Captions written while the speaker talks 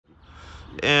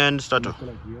And start.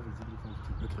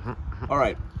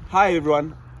 Alright. Hi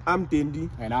everyone. I'm Dendi.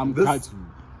 And I'm Katu.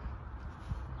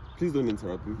 Please don't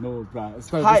interrupt me. No, bro.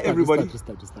 Hi everybody. Just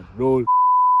start. Roll.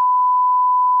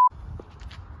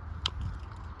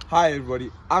 Hi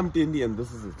everybody. I'm Dendi and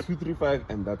this is a 235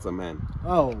 and that's a man.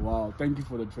 Oh wow, thank you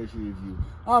for the treasure review.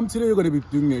 Today we're gonna be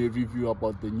doing a review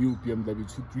about the new BMW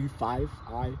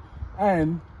 235i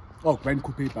and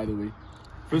GranCoupe, by the way.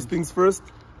 First things first,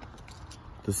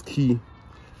 this key.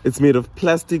 It's made of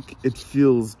plastic, it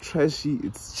feels trashy,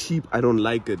 it's cheap, I don't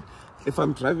like it. If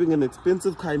I'm driving an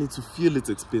expensive car, I need to feel it's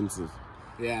expensive.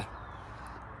 Yeah.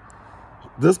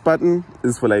 This button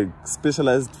is for like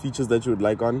specialized features that you would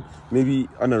like on. Maybe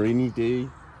on a rainy day,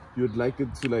 you would like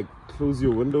it to like close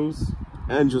your windows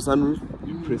and your sunroof.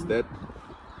 You press that.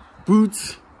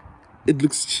 Boots, it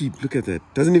looks cheap, look at that.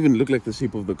 Doesn't even look like the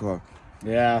shape of the car.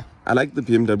 Yeah. I like the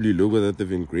BMW logo that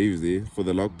they've engraved there for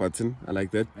the lock button. I like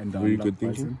that. And the very unlock good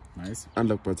thinking. Button. Nice.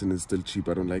 Unlock button is still cheap.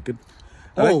 I don't like it.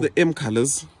 I like the M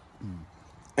colors.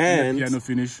 And piano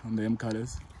finish on the M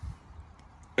colors.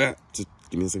 Just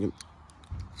give me a second.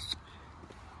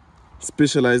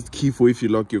 Specialized key for if you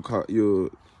lock your car,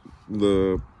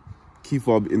 the key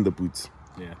fob in the boot.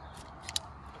 Yeah.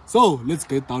 So let's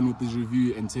get down with this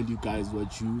review and tell you guys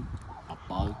what you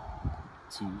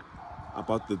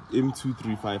about the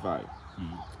M235i.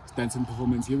 Stats and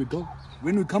performance. Here we go.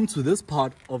 When we come to this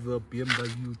part of the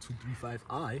BMW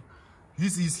 235i, you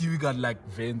see we got like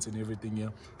vents and everything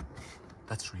here.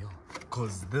 That's real,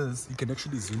 because this you can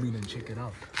actually zoom in and check it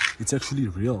out. It's actually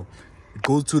real. It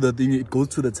goes to the thing. It goes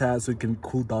to the tires so it can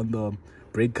cool down the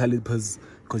brake calipers.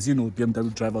 Because you know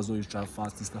BMW drivers always drive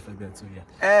fast and stuff like that. So yeah.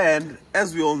 And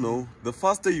as we all know, the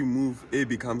faster you move, air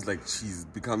becomes like cheese,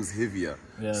 becomes heavier.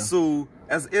 Yeah. So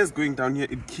as air is going down here,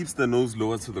 it keeps the nose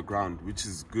lower to the ground, which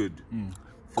is good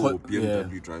for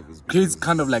BMW drivers. Creates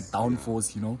kind of like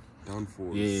downforce, you know.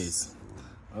 Downforce. Yes.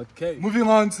 Okay. Moving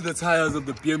on to the tires of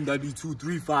the BMW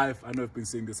 235. I know I've been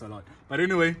saying this a lot, but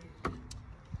anyway.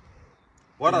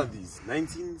 What are these?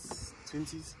 19s,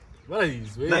 20s? What are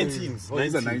these? 19s. Oh,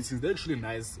 these are 19s. They're actually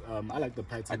nice. I like the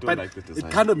pattern. I don't like the design.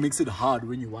 It kind of makes it hard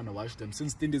when you want to wash them.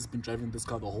 Since Tindy's been driving this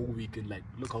car the whole week and like,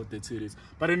 look how dirty it is.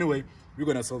 But anyway, we're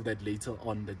going to solve that later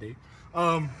on the day.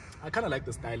 I kind of like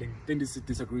the styling. Tindy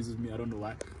disagrees with me. I don't know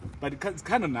why. But it's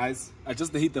kind of nice. I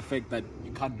just hate the fact that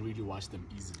you can't really wash them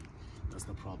easily. That's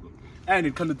the problem. And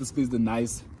it kind of displays the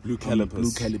nice blue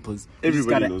calipers. Everybody knows. It's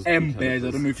got an M badge.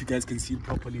 I don't know if you guys can see it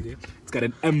properly there. It's got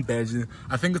an M badge.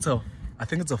 I think it's a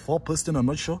 4-piston. I'm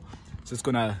not sure. So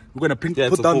we're gonna put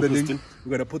down the link.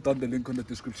 We're gonna put down the link on the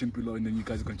description below, and then you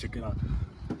guys can check it out.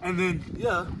 And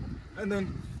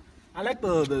then I like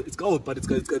the it's gold, but it's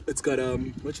got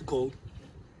what you call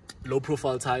low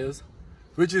profile tires,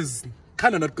 which is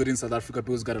kind of not good in South Africa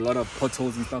because it's got a lot of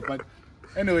potholes and stuff. But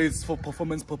anyway, it's for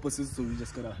performance purposes, so we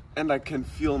just gotta. And I can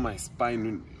feel my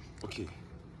spine. Okay.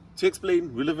 To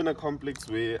explain, we live in a complex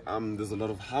where there's a lot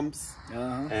of humps,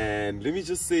 and let me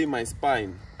just say my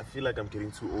spine, I feel like I'm getting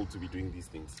too old to be doing these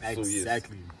things. Exactly. So yes.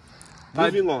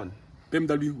 Moving on.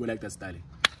 BMW, we like that styling.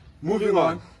 Moving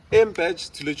on. M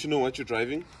badge to let you know what you're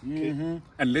driving. Okay.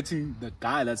 And letting the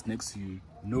guy that's next to you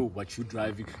know what you're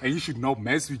driving. And you should not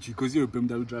mess with you because you're a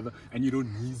BMW driver and you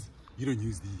don't use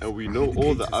these. And we know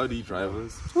all the Audi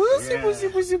drivers.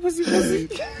 Pussy.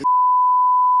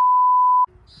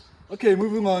 Okay,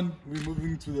 moving on. We're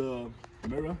moving to the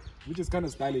mirror, which is kind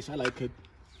of stylish. I like it.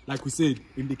 Like we said,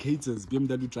 indicators,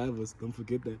 BMW drivers, don't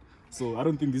forget that. So I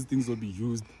don't think these things will be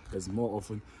used as more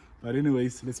often. But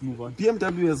anyways, let's move on.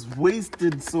 BMW has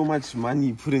wasted so much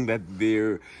money putting that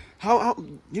there. How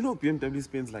you know BMW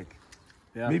spends like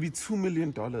maybe $2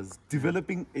 million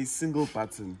developing a single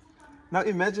button. Now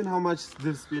imagine how much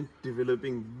they've spent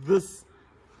developing this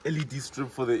LED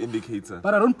strip for the indicator.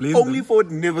 But I don't blame them. Only for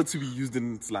it never to be used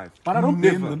in its life. But I don't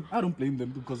blame them. I don't blame them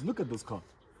because look at this car.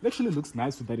 It actually looks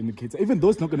nice with that indicator. Even though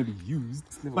it's not going to be used,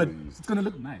 it's going to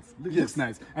look nice. It looks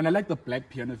nice. And I like the black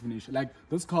piano finish. Like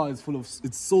this car is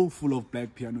so full of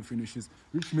black piano finishes,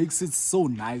 which makes it so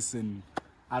nice and,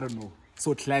 I don't know,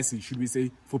 so classy, should we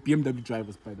say, for BMW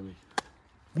drivers, by the way.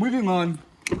 Moving on.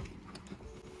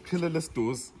 Pillarless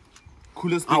doors.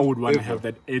 Coolest thing I would want to have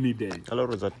that any day. Hello,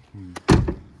 Rosette.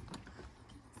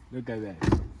 Look at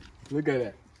that. Look at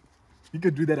that. You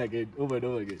could do that again, over and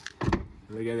over again.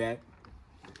 Look at that.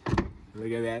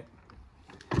 Look at that.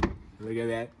 Look at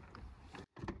that.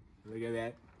 Look at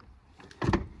that.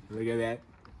 Look at that.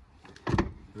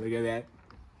 Look at that.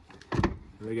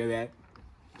 Look at that.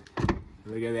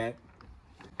 Look at that.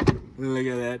 Look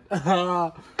at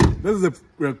that. This is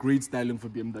a great styling for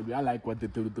BMW. I like what they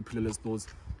did with the pillarless doors.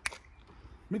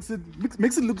 Makes it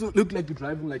look like you're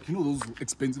driving like, you know, those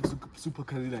expensive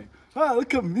supercars, like, oh,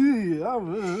 look at me,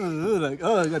 like,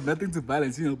 oh, I got nothing to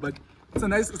balance, you know. But it's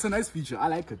a nice feature. I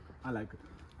like it.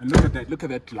 And look at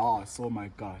that glass. Oh my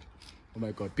god.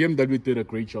 BMW did a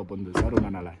great job on this. I don't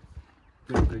wanna lie.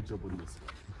 Did a great job on this.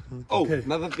 Oh, okay.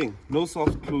 Another thing, no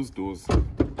soft closed doors.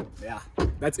 Yeah,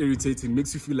 that's irritating.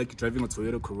 Makes you feel like you're driving a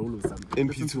Toyota Corolla or something.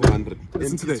 MP200.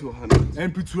 Listen to that.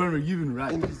 MP200, even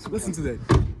right. Listen to that.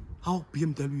 How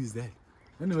BMW is that?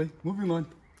 Anyway, moving on.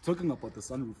 Talking about the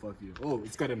sunroof up here. Oh,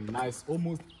 it's got a nice,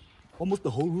 almost the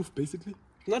whole roof basically.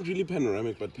 Not really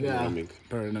panoramic, but panoramic. Yeah,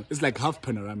 panoramic. It's like half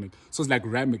panoramic, so it's like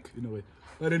ramic in a way.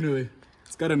 But anyway,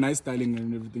 it's got a nice styling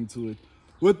and everything to it.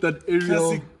 With that aerial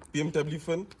classic BMW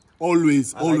fun.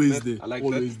 Always there. I like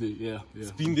always that. there. Yeah.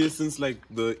 It's been there since like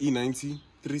the E90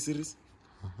 3 Series.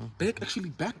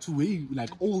 Back to way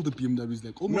like all the BMWs,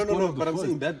 like almost. No, but I'm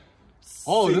saying that.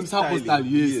 Oh, that's type of style.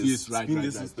 Yes, right. It's been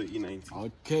there since the E90.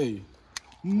 Okay.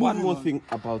 One more thing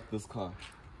about this car.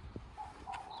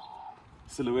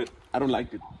 Silhouette. I don't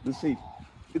like it. The shape.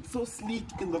 It's so sleek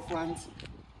in the front.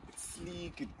 It's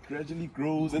sleek. It gradually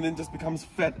grows and then just becomes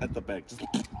fat at the back. Just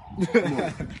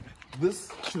no.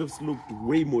 This should have sloped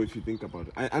way more if you think about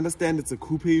it. I understand it's a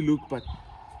coupe look, but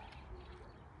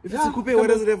if it's a coupe, why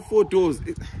does it have 4 doors?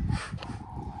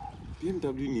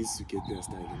 BMW needs to get their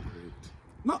styling correct.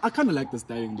 No, I kind of like the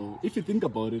styling though. If you think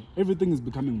about it, everything is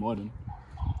becoming modern.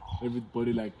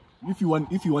 Everybody like, if you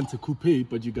want a coupe,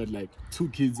 but you got like 2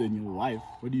 kids and your wife,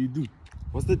 what do?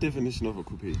 What's the definition of a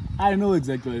coupe? I know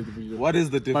exactly what the definition. What is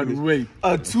the definition? But wait.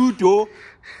 A 2-door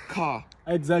car.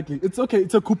 Exactly. It's okay.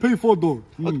 It's a coupe 4-door.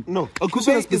 No, a coupe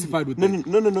is specified with that.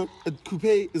 No. A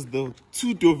coupe is the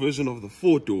 2-door version of the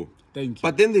 4-door. Thank you.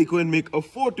 But then they go and make a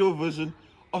 4-door version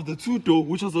of the 2-door,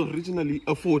 which was originally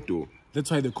a 4-door.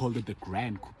 That's why they called it the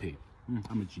GranCoupe.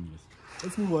 I'm a genius.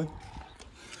 Let's move on.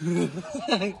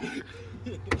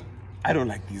 I don't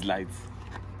like these lights.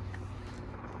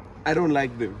 I don't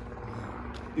like them.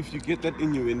 If you get that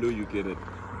innuendo, you get it.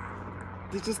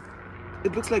 It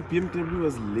looks like BMW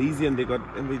was lazy and they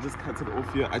just cut it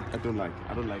off here. I don't like it.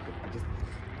 I just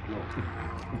no.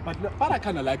 But I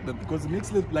kind of like them because it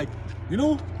makes it look like, you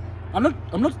know, I'm not.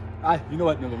 You know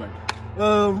what? Never mind.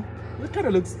 It kind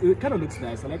of looks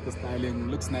nice. I like the styling.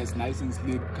 It looks nice and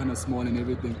sleek, kind of small and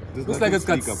everything. Looks like it's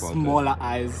got smaller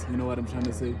eyes. You know what I'm trying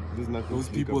to say? Those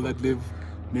people that live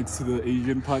next to the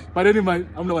Asian part. But anyway,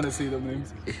 I'm not gonna say the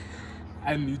names.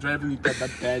 And you're driving, you got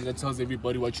that badge that tells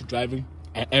everybody what you're driving.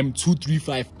 An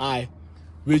M235i,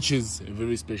 which is a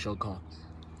very special car.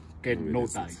 Okay, no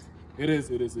doubt. It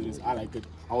is. I like it.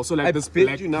 I also like this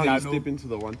black now piano. You step into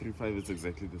the 135, it's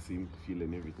exactly the same feel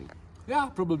and everything. Yeah,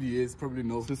 probably is. Probably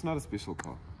no. So it's not a special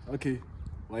car. Okay,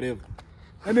 whatever.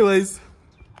 Anyways,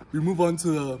 we move on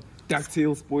to the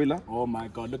ducktail spoiler. Oh my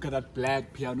god, look at that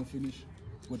black piano finish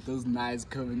with those nice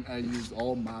curving edges.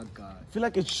 Oh my god. I feel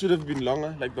like it should have been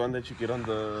longer, like the one that you get on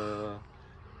the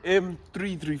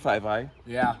M335i.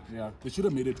 Yeah. They should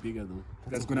have made it bigger though.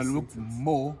 That's gonna look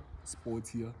more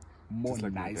sportier, more just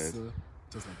like nicer.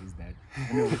 Just like his dad.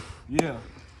 Anyway, yeah.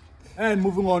 And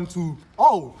moving on to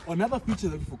another feature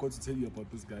that we forgot to tell you about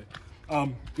this guy.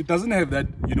 It doesn't have that,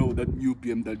 you know, that new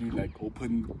BMW like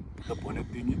open the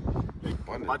bonnet thingy. Like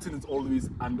bonnet. The button is always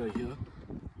under here.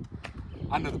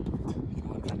 Under the boot, you know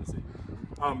what I'm trying to say.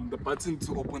 The button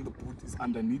to open the boot is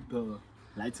underneath the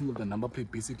lighting of the number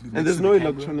plate, basically. And there's no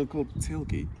electronic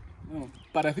tailgate. No,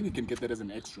 but I think you can get that as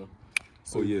an extra.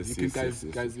 So yes, you can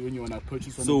guys, when you wanna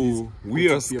purchase one of these. So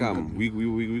we are scum.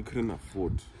 We couldn't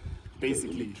afford.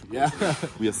 Basically, yeah.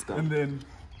 We are scum. And then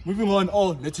moving on,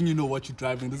 letting you know what you're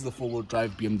driving. This is a 4-wheel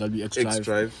drive BMW X-Drive.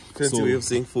 X-Drive. Fancy way of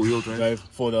saying 4-wheel drive.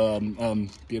 For the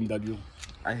BMW.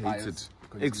 I hate it.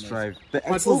 X-Drive. The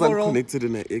axles are connected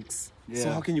in an X. Yeah.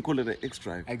 So how can you call it an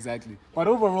X-Drive? Exactly. But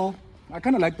overall, I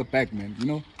kind of like the back, man. You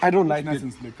know, I don't like nice it.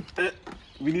 And slick.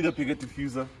 We need a bigger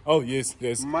diffuser. Oh yes.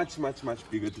 Much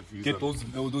bigger diffuser. Get those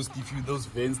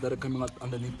vents that are coming out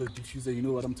underneath the diffuser. You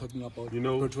know what I'm talking about? You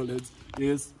know, petrol heads.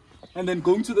 Yes. And then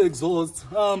going to the exhaust.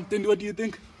 Then what do you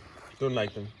think? Don't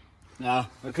like them. Yeah,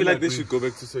 I feel like they should go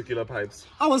back to circular pipes.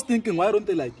 I was thinking, why don't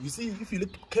they you see, if you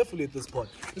look carefully at this part,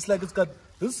 it's like it's got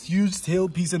this huge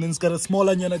tailpiece and then it's got a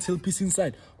smaller tailpiece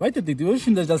inside. Why did they do? Why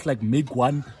shouldn't they just make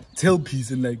one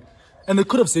tailpiece and they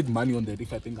could have saved money on that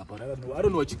if I think about it. I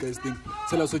don't know what you guys think.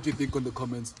 Tell us what you think on the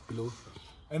comments below.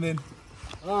 And then,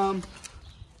 then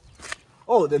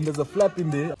there's a flap in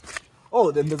there.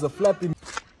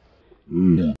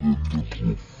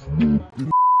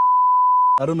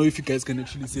 I don't know if you guys can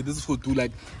actually say this is for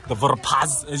the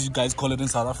verpas, as you guys call it in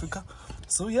South Africa.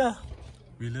 So yeah,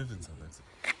 we live in South Africa.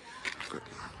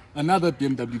 Another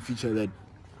BMW feature that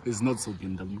is not so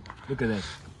BMW. Look at that.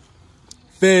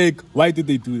 Fake. Why did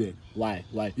they do that? Why?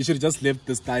 You should have just left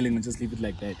the styling and just leave it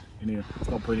like that. Anyway,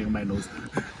 stop pointing at my nose.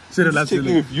 Should have left checking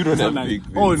it. If you don't have nice. big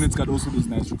Oh, and it's got also those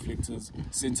nice reflectors,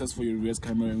 sensors for your reverse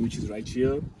camera, which is right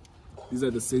here. These are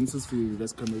the sensors for your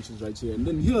reverse camera, which is right here. And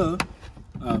then here,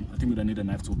 I think we don't need a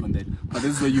knife to open that. But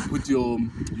this is where you put your,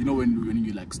 you know, when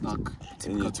you like stuck,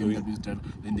 then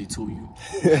they tow you.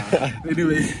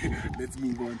 Anyway, let's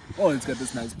move on. Oh, it's got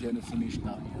this nice piano finish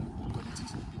down here.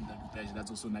 That's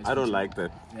also nice. I don't like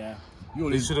that. Yeah. You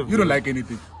don't like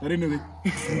anything. But anyway,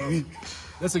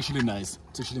 that's actually nice.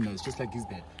 It's actually nice, just like his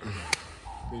dad.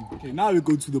 Then, okay, now we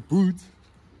go to the boot,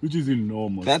 which is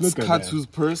enormous. That's Katsu's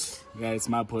purse. Yeah, it's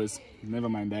my purse. Never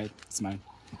mind that. It's mine.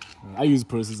 I use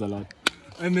purses a lot.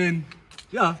 And then,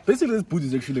 yeah, basically this boot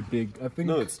is actually big. I think.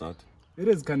 No, it's not. It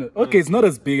is kind of okay. It's not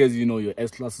as big as, you know, your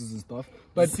S classes and stuff.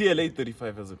 But CLA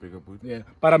 35 has a bigger boot. Yeah,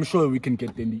 but I'm sure we can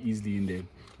get them easily in there,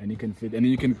 and you can fit. And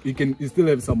you still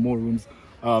have some more room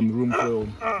for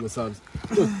yourselves.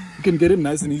 So you can get it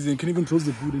nice and easy, and can even close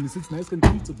the boot, and it sits nice and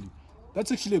comfortably. That's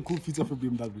actually a cool feature for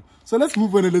BMW. So let's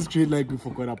move on and let's create like we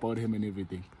forgot about him and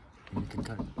everything. And you can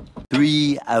cut.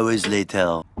 3 hours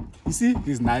later. You see,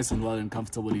 he's nice and well and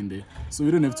comfortable in there, so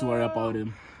we don't have to worry about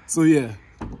him. So yeah,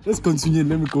 let's continue.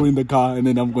 Let me go in the car, and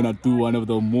then I'm gonna do one of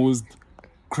the most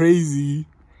crazy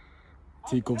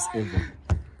takeoffs ever.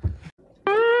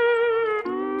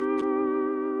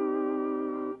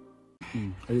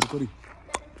 Are you recording?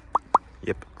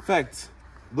 Yep. Fact,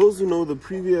 those who know the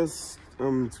previous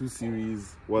 2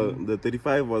 series, well, the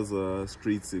 35 was a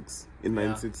straight 6 in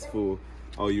 9.6 for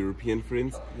our European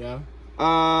friends. Yeah.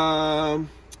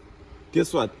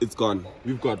 Guess what? It's gone.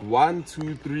 We've got 1,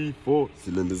 2, 3, 4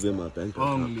 cylinders in my bank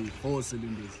account. Only 4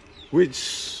 cylinders.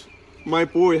 Which, my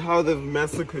boy, how they've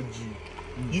massacred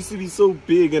you. Used to be so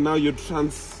big, and now you're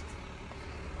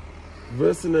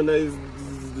versionalized.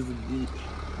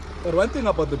 But one thing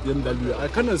about the BMW, I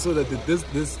kind of saw that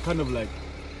this kind of like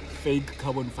fake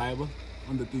carbon fiber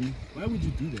on the thing. Why would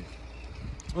you do that?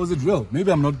 Or is it real?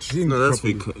 Maybe I'm not seeing. No, that's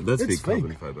properly. fake. That's fake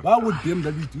carbon fiber. Why would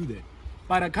BMW do that?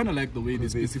 But I kind of like the way they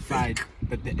specified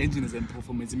that the engine is M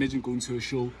performance. Imagine going to a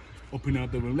show, opening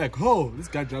up the room like, oh, this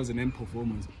guy drives an M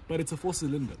performance, but it's a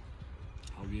 4-cylinder.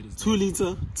 How weird is that? 2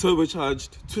 liter, turbocharged,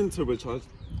 twin turbocharged,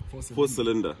 4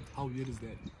 cylinder. How weird is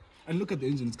that? And look at the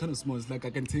engine, it's kind of small. It's like I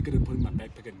can take it and put it in my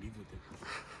backpack and leave with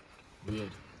it.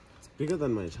 Weird. It's bigger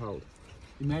than my child.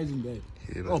 Imagine that.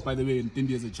 Yeah, oh, by the way,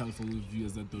 Tindi is a child for those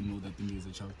viewers that don't know that Tindi is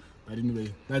a child. But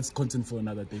anyway, that's content for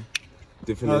another day.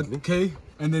 Definitely. Okay,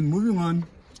 and then moving on.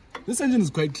 This engine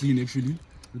is quite clean actually.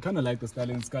 We kind of like the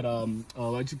styling. It's got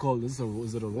what you call this?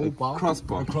 Is it a roll bar?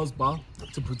 Crossbar. A crossbar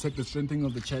to protect the strengthening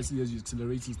of the chassis as you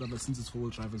accelerate and stuff, like, since it's 4-wheel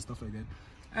drive and stuff like that.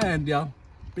 And yeah,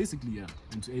 basically yeah,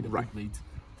 and to aid a good weight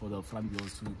for the front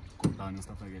wheels to go down and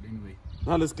stuff like that. Anyway,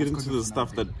 now let's get into the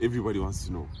stuff that everybody wants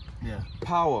to know. Yeah.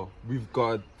 Power. We've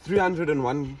got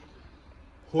 301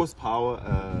 horsepower,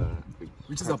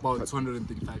 which is about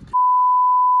 235 kg.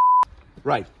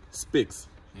 Right. Specs.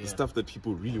 The stuff that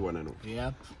people really want to know.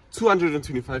 Yeah.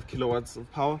 225 kilowatts of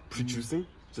power producing,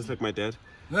 just like my dad.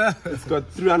 It's got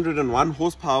 301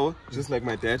 horsepower, just like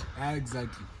my dad.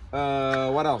 Exactly.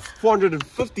 What else?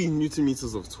 450 newton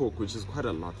meters of torque, which is quite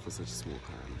a lot for such a small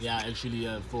car. Yeah, actually,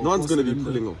 for no one's going to be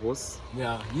pulling a horse.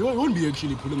 Yeah, you won't be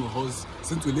actually pulling a horse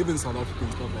since we live in South Africa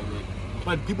and stuff like that.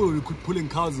 But people will pulling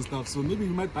cars and stuff, so maybe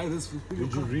we might buy this.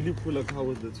 Would you really pull a car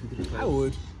with the 235? I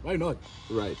would. Why not?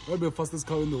 Right. That would be the fastest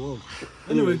car in the world.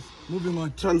 Anyway, moving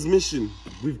on. Transmission.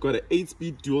 We've got an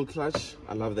 8-speed dual clutch.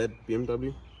 I love that,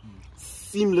 BMW.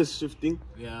 Seamless shifting.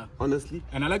 Yeah. Honestly.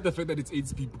 And I like the fact that it's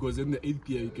 8-speed, because in the 8th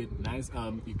gear you get nice,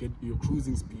 you get your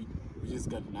cruising speed, which has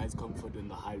got nice comfort in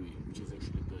the highway, which is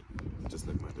actually good. Just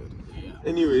like my dad. Yeah.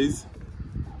 Anyways,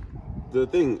 the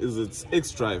thing is it's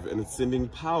X-Drive and it's sending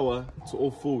power to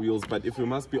all 4 wheels, but if we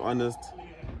must be honest,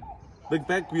 the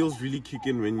back wheels really kick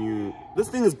in when you... This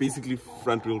thing is basically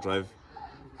front wheel drive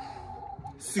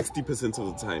 60%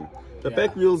 of the time. The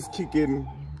back wheels kick in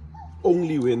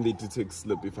only when they detect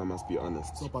slip, if I must be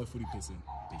honest. So about 40%.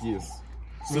 Yes.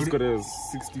 So it's got a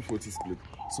 60-40 split.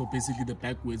 So basically the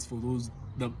back wheels, for those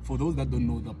that don't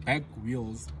know, the back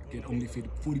wheels get only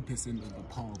 40% of the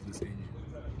power of this engine.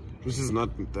 Which is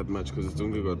not that much, because it's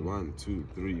only got 1, 2,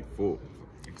 3, 4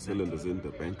 cylinders in the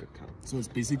bank account. So it's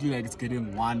basically like it's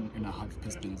getting 1.5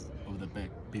 pistons of the back,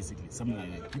 basically. Something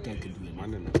like that. You guys can do that.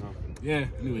 1.5. Yeah,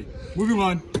 anyway. Moving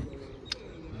on.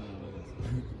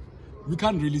 We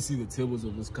can't really see the turbos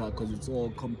of this car because it's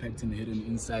all compact and hidden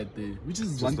inside there, which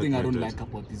is just one thing I don't like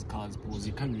about these cars, because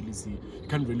you can't really see, you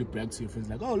can't really brag to your friends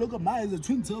like, oh, look at mine, it's a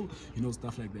twin turbo, you know,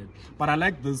 stuff like that. But I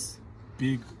like this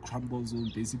big crumble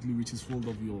zone, basically, which is full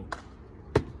of your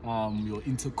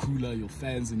intercooler, your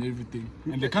fans, and everything.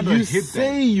 And they kind of You hit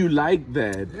say that. you like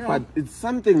that, Yeah. but it's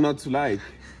something not to like.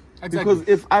 Exactly. Because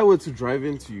if I were to drive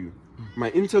into you,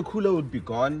 my intercooler would be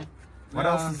gone. What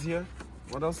Yeah. else is here?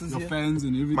 What else is Your here? fans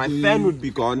and everything. My fan would be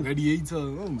gone. Radiator.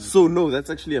 Oh my. So no, that's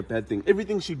actually a bad thing.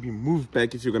 Everything should be moved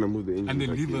back if you're gonna move the engine. And then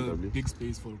back, leave a BMW. big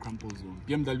space for a crumple zone.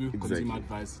 BMW consumer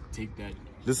advice. Take that.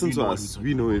 Listen We to know what us. we're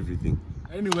We know everything.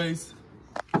 Anyways,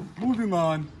 moving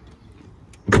on.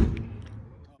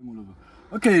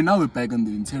 Okay, now we're back on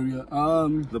the interior.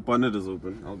 The bonnet is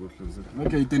open. I'll go close it.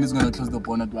 Okay, then it's gonna close the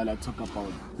bonnet while I talk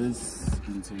about this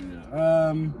interior.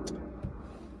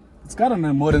 It's got on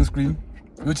a modern screen,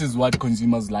 which is what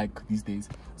consumers like these days.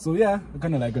 So yeah, I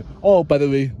kind of like it. Oh, by the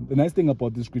way, the nice thing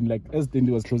about this screen, like as Tindy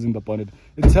was closing the bonnet,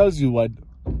 it tells you what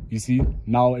you see.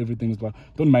 Now everything is well.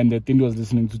 Don't mind that Tindy was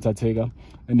listening to Tatega.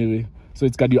 Anyway, so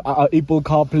it's got your Apple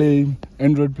CarPlay,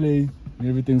 Android Play, and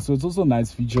everything. So it's also a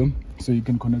nice feature. So you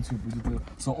can connect to your Bluetooth.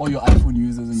 So all your iPhone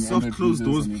users and your Soft Android close users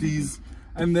doors, and everything. please.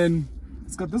 And then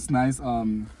it's got this nice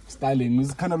styling.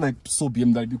 It's kind of like so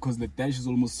BMW because the dash is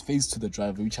almost face to the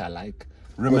driver, which I like.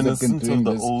 Reminiscent of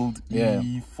the old yeah.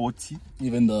 E40.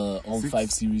 Even the all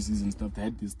 5 series and stuff, they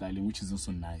had this styling, which is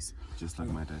also nice. Just like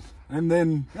my dad. And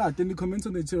then, yeah, then the comments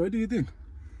on the interior. What do you think?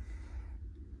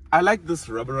 I like this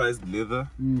rubberized leather.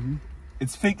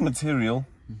 It's fake material,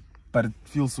 but it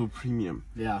feels so premium.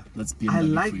 Yeah, that's BMW. I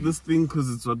like for you. this thing because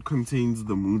it's what contains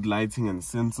the mood lighting and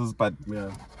sensors, but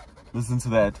Yeah, listen to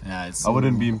that. yeah, it's I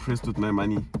wouldn't be impressed with my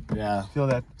money. Yeah, Feel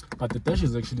that? but the dash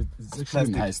is actually Plastic.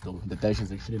 nice though. The dash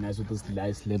is actually nice with this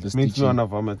nice leather Makes me stitching. wanna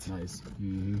vomit. Nice.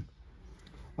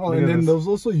 Oh, Look and at then this. there's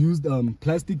also used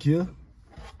plastic here.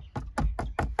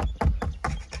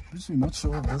 Actually, not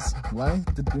sure of this. Why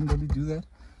did BMW do that?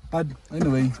 But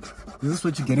anyway, this is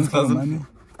what you're getting for the money.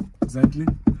 Exactly.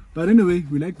 But anyway,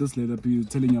 we like this leather. Be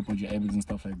telling you about your airbags and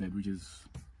stuff like that, which is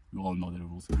you all know the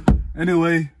rules.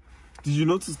 Anyway, Did you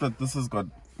notice that this has got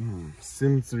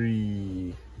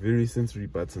sensory, very sensory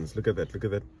buttons? Look at that. Look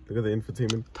at that. Look at the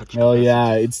infotainment. Touch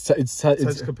yeah, it's touch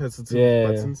capacitive yeah.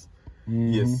 buttons.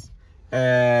 Yes.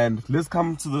 And let's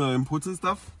come to the important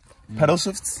stuff. Pedal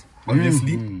shifts,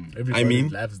 obviously. Everybody I mean,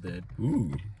 loves that.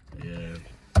 ooh. Yeah.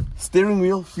 Steering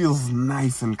wheel feels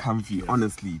nice and comfy,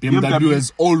 honestly. BMW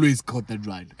has always got that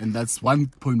right, and that's one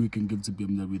point we can give to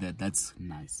BMW that's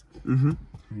nice.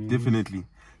 Definitely.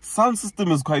 Sound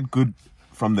system is quite good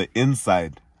from the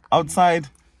inside. Outside,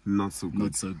 not so good.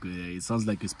 Not so good. Yeah. It sounds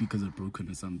like your speakers are broken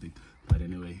or something. But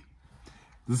anyway,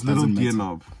 This little doesn't gear matter.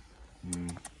 knob.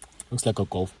 looks like a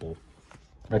golf ball.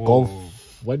 A golf.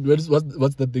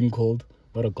 What's that thing called?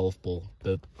 Not a golf ball.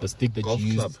 The stick that Golf you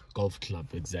use. club. Golf club.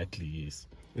 Exactly. Yes.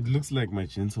 It looks like my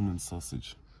gentleman's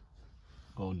sausage.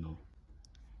 Oh no.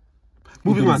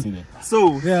 Moving didn't see on. that.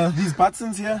 So, Yeah. these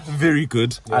buttons here, very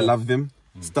good. I love them.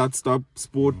 Start, stop,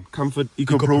 sport, comfort,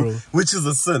 Eco Pro, Pro. which is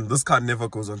a sin. This car never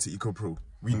goes onto Eco Pro.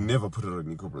 We never put it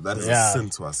on Eco Pro. That is Yeah. a sin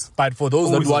to us. But for those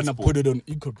Always that on want to sport. put it on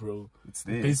EcoPro, It's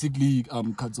there. basically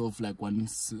cuts off like one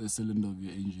cylinder of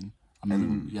your engine. I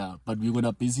mean, yeah, but we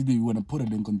wanna put a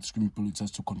link on the screen below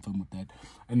just to confirm with that.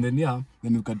 And then yeah,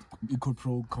 then we've got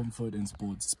EcoPro, Comfort, and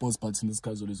Sports. Sports parts in this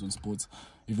car is always on Sports.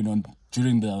 Even on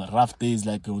during the rough days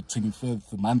like your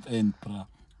 25th month end,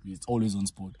 it's always on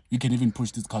Sport. You can even push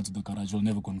this car to the garage. You'll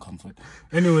never go on Comfort.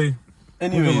 Anyway,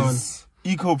 Anyways,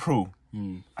 Eco Pro.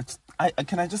 Can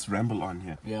I just ramble on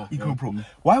here? Yeah, Eco yeah. Pro.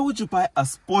 Why would you buy a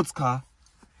sports car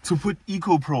to put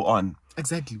Eco Pro on?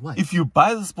 exactly why? If you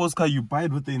buy the sports car, you buy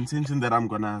it with the intention that I'm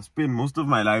gonna spend most of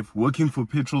my life working for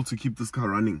petrol to keep this car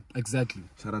running. Exactly.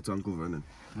 Shout out to Uncle Vernon.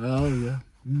 Oh yeah.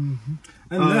 And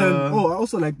then I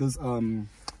also like this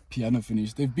piano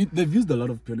finish. They've used a lot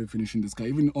of piano finish in this car,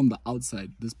 even on the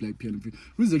outside. This black piano finish,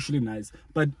 which is actually nice.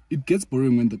 But it gets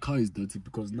boring when the car is dirty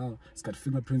because now it's got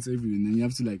fingerprints everywhere, and then you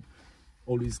have to like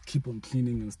always keep on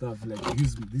cleaning and stuff. Like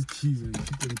use these keys and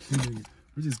keep on cleaning,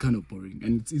 which is kind of boring.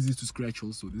 And it's easy to scratch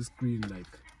also. This screen, like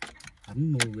I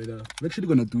don't know whether we're actually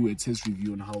gonna do a test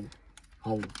review on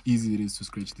how easy it is to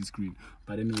scratch this screen.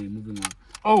 But anyway, moving on.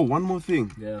 Oh, one more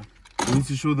thing. Yeah. We need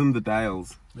to show them the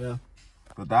dials. Yeah.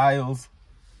 The dials.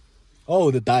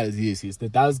 Oh, the dials, yes. The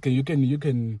dials you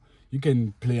can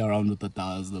play around with the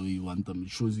dials the way you want them. It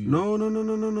shows you. No.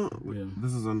 Yeah.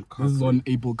 This is on This is on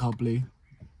Apple CarPlay.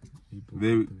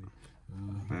 There.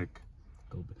 Back.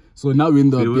 So now we're in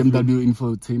the Bear with me. BMW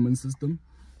infotainment system.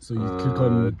 So you click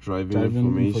on driving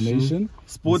information.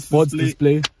 Sports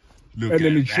display. Look And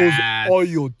then at it shows that. all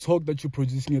your torque that you're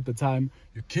producing at the time,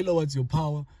 your kilowatts, your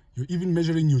power. You're even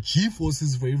measuring your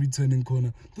G-forces for every turning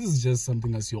corner. This is just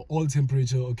something as your oil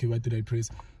temperature. Okay, what did I press?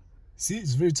 See,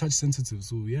 it's very touch sensitive,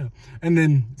 so yeah. And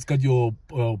then it's got your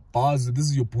bars. This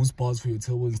is your boost bars for your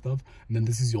turbo and stuff. And then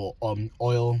this is your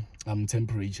oil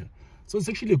temperature. So it's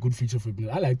actually a good feature for me.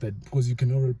 I like that because you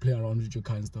can already play around with your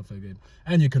car and stuff like that.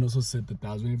 And you can also set the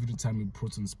dials whenever the time you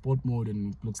put in sport mode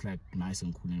and it looks like nice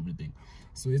and cool and everything.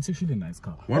 So it's actually a nice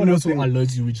car. One also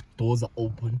alerts you which doors are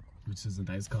open, which is a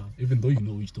nice car. Even though you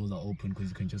know which doors are open because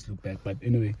you can just look back. But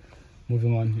anyway,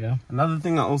 moving on, yeah. Another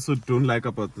thing I also don't like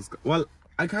about this car, well,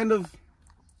 I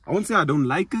won't say I don't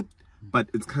like it, but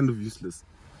it's kind of useless.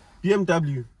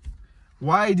 BMW,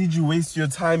 why did you waste your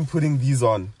time putting these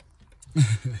on?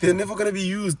 They're never going to be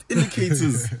used.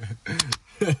 Indicators.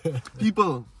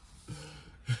 People.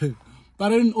 But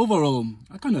then overall,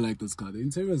 I kind of like this car. The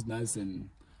interior is nice, and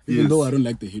even though I don't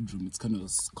like the headroom, it's kind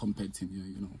of compact in here,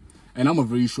 you know. And I'm a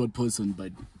very short person,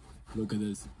 but look at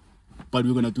this. But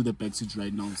we're going to do the back seat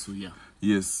right now, so yeah.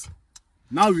 Yes.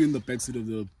 Now we're in the backseat of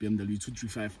the BMW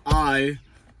 235i.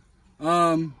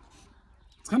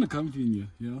 It's kind of comfy in here,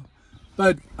 you know.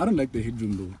 But I don't like the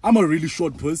headroom though. I'm a really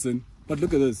short person, but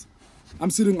look at this.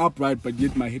 I'm sitting upright, but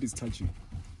yet my head is touching.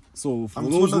 So for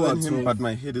I'm those taller who are than him, tall, but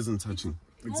my head isn't touching.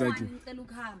 exactly.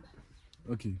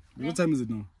 Okay. What time is it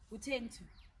now? 10 to.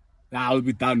 I'll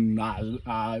be done.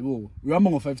 We're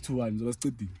among 5 to 1. So that's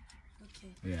 30.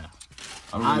 Okay. Yeah.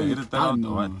 Are we gonna edit that out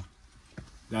or what?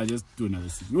 Yeah, just do another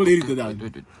scene. We'll edit it out.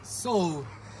 So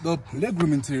the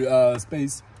legroom interior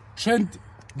space, Trent,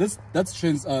 that's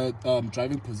Trent's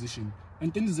driving position,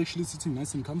 and Trent is actually sitting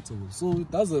nice and comfortable. So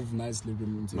it does have nice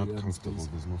legroom interior. Not comfortable,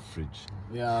 space. there's no fridge.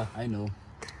 Yeah, I know.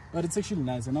 But it's actually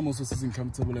nice, and I'm also sitting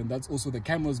comfortable, and that's also the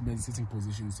camera's been sitting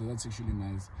position, so that's actually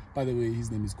nice. By the way,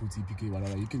 his name is Kuti PK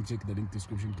Walala. You can check the link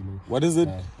description below. What is it?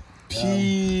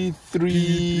 P3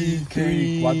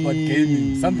 what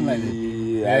gaming, something like that.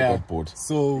 Yeah, I got bored.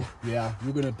 So yeah,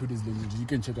 we're gonna put his link. You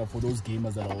can check out for those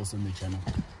gamers that are also on the channel.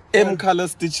 M color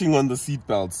stitching on the seat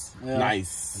belts. Yeah.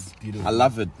 Nice. It's beautiful. I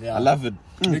love it. Yeah. I love it.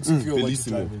 Makes you feel what you're Bellissimo.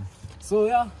 driving. So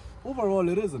yeah, overall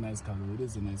it is a nice car. It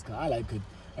is a nice car. I like it,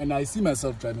 and I see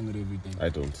myself driving it every day. I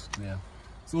don't. Yeah.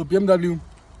 So BMW,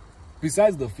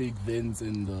 besides the fake vents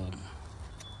and the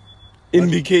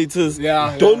Indicators.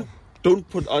 Yeah, Don't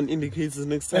put on indicators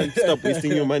next time. Stop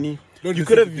wasting your money. Don't You listen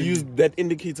could have to them. used that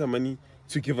indicator money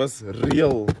to give us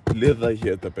real leather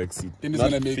here at the back seat. Then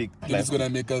it's gonna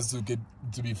make us to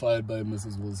be fired by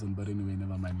Mrs. Wilson. But anyway,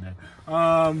 never mind that.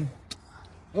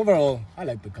 Overall, I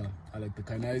like the car.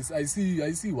 And I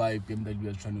see why BMW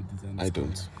is trying to design this I car.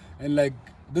 don't. And like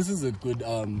this is a good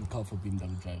car for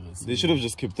BMW drivers. They should have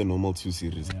just kept the normal 2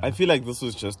 Series. Yeah. I feel like this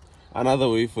was just another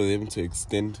way for them to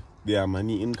extend their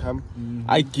money income.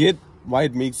 I get why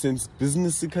it makes sense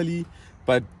businessically,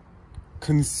 but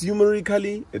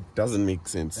consumerically, it doesn't make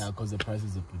sense. Yeah, because the price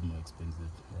is a bit more expensive.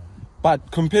 Yeah.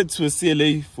 But compared to a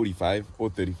CLA 45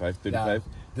 or 35,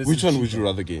 this which is one would cheaper. you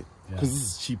rather get? Yeah. Because this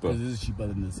is cheaper. Because this is cheaper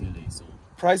than the CLA. So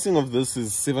Pricing of this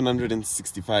is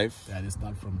 765. yeah, they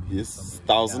start from Yes,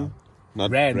 1,000,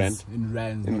 not rands, rand. in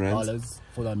rands, In not rands. dollars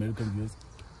for the American viewers.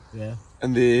 Yeah.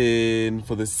 And then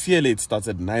for the CLA, it starts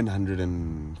at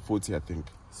 940, I think.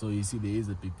 So you see, there is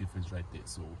a big difference right there.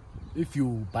 So if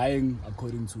you're buying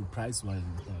according to price wise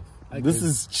and stuff, This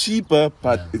is cheaper,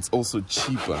 but Yeah. it's also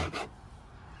cheaper.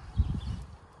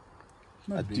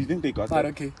 Do you think they got But that?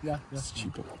 okay, yeah. It's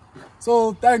cheaper.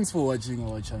 So thanks for watching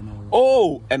our channel.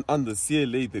 Oh, and on the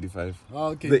CLA 35,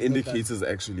 Okay, the so indicators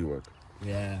actually work.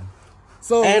 yeah.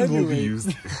 So And anyway, will be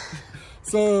used.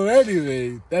 So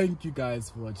anyway, thank you guys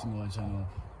for watching our channel.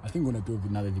 I think we're gonna do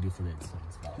another video for that. So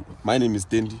it's fine. My name is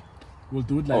Dendi. We'll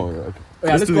do it like. Oh, yeah, okay. Yeah,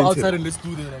 let's do go the outside intro. and let's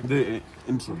do the like. The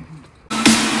intro.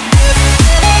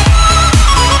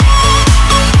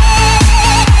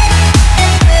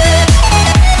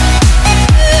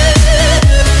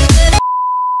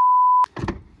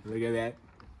 Look at that.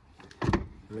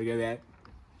 Look at that.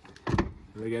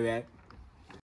 Look at that.